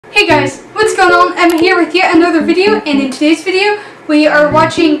Hey guys, what's going on? I'm here with yet another video, and in today's video we are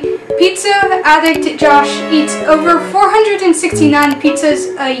watching Pizza Addict Josh eats over 469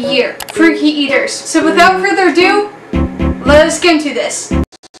 pizzas a year. Freaky eaters. So without further ado, let us get into this.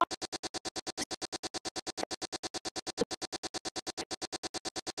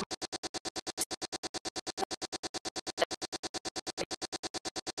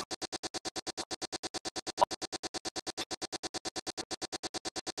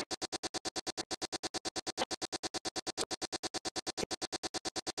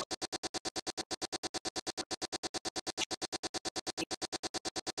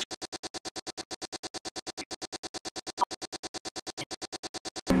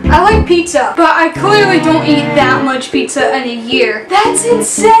 I like pizza, but I clearly don't eat that much pizza in a year. That's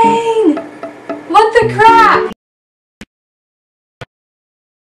insane! What the crap?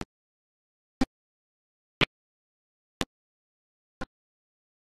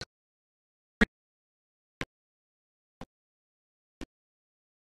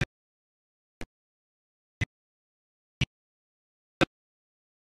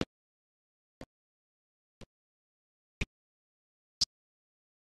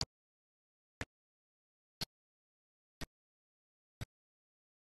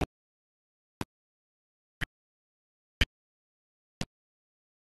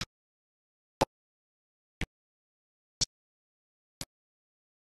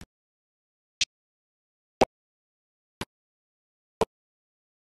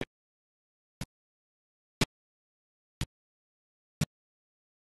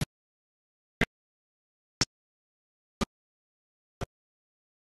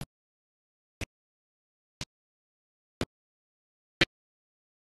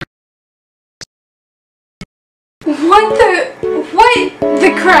 What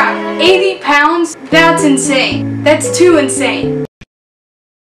the crap? 80 pounds? That's insane. That's too insane.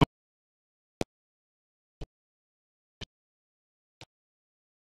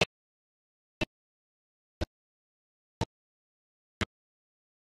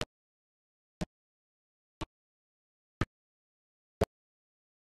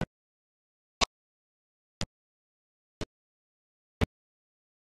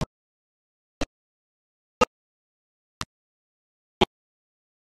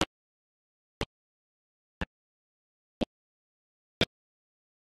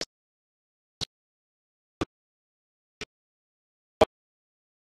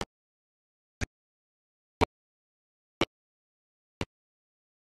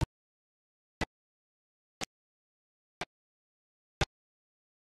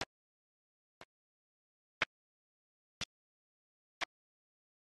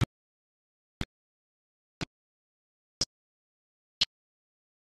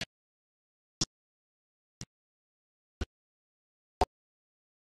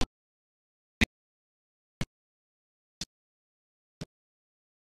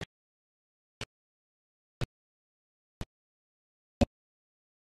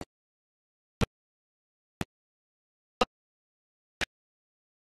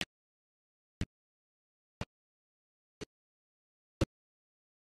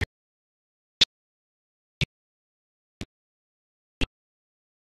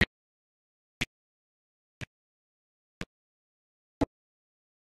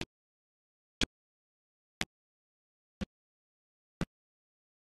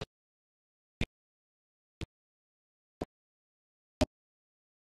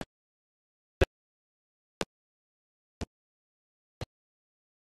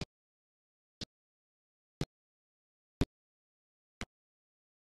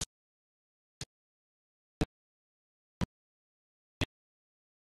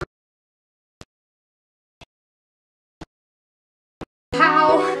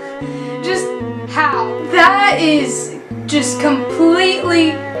 How? Just how? That is just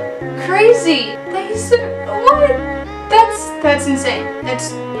completely crazy. What? That's insane.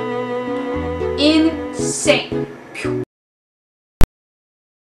 That's insane.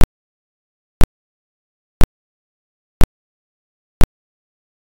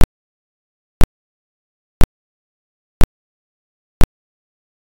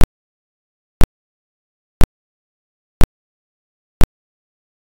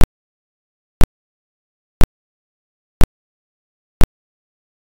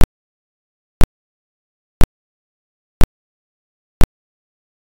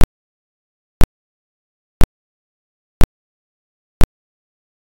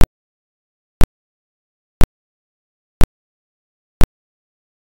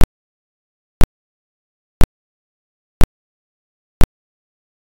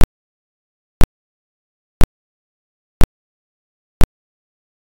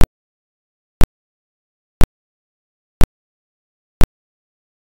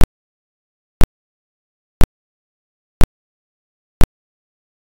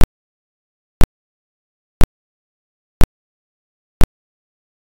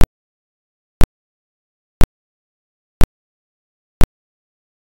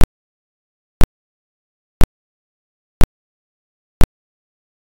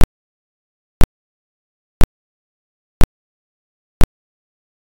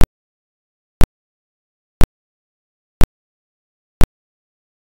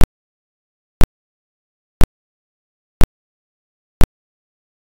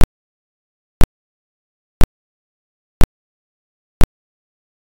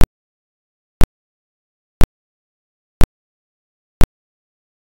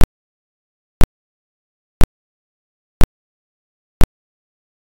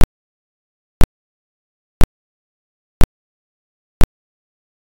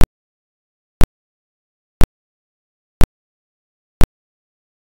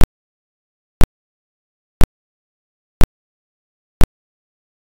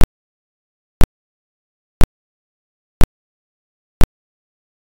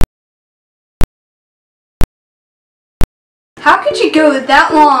 How could you go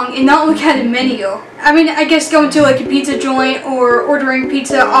that long and not look at a menu? I mean, I guess going to like a pizza joint or ordering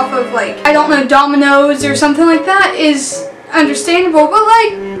pizza off of like, I don't know, Domino's or something like that is understandable, but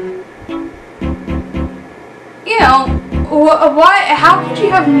like, you know, why, how could you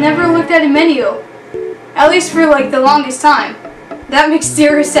have never looked at a menu? At least for like the longest time. That makes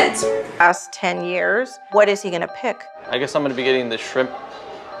zero sense. Past 10 years, what is he gonna pick? I guess I'm gonna be getting the shrimp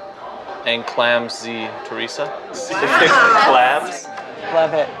and clams the Teresa. Wow. Clams?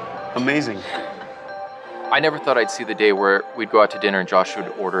 Love it. Amazing. I never thought I'd see the day where we'd go out to dinner and Josh would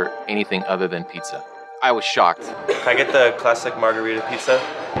order anything other than pizza. I was shocked. Can I get the classic margarita pizza?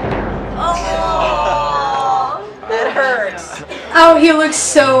 Oh, that hurts. Oh, he looks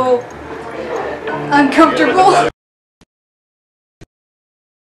so uncomfortable.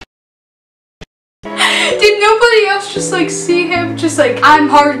 Did nobody else just like see him just like, I'm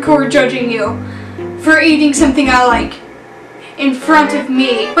hardcore judging you for eating something I like in front of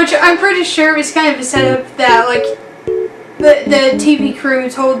me? Which I'm pretty sure is kind of a setup that like the TV crew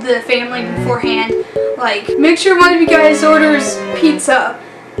told the family beforehand, like, make sure one of you guys orders pizza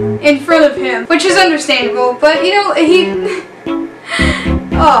in front of him, which is understandable, but you know, he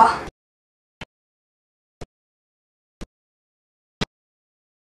oh.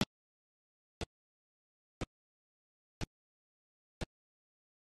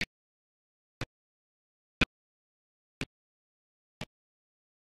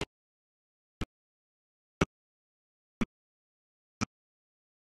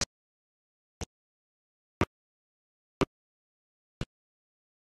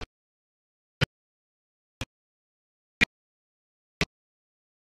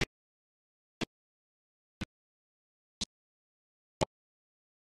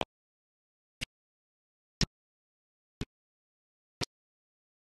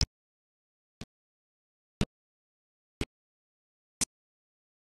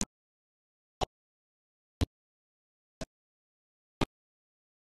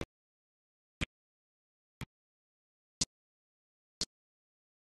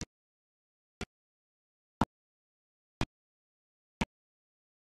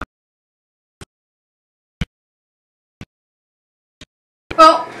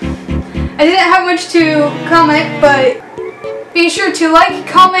 Well, I didn't have much to comment, but be sure to like,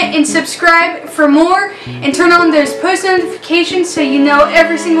 comment, and subscribe for more, and turn on those post notifications so you know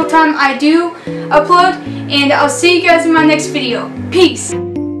every single time I do upload, and I'll see you guys in my next video. Peace!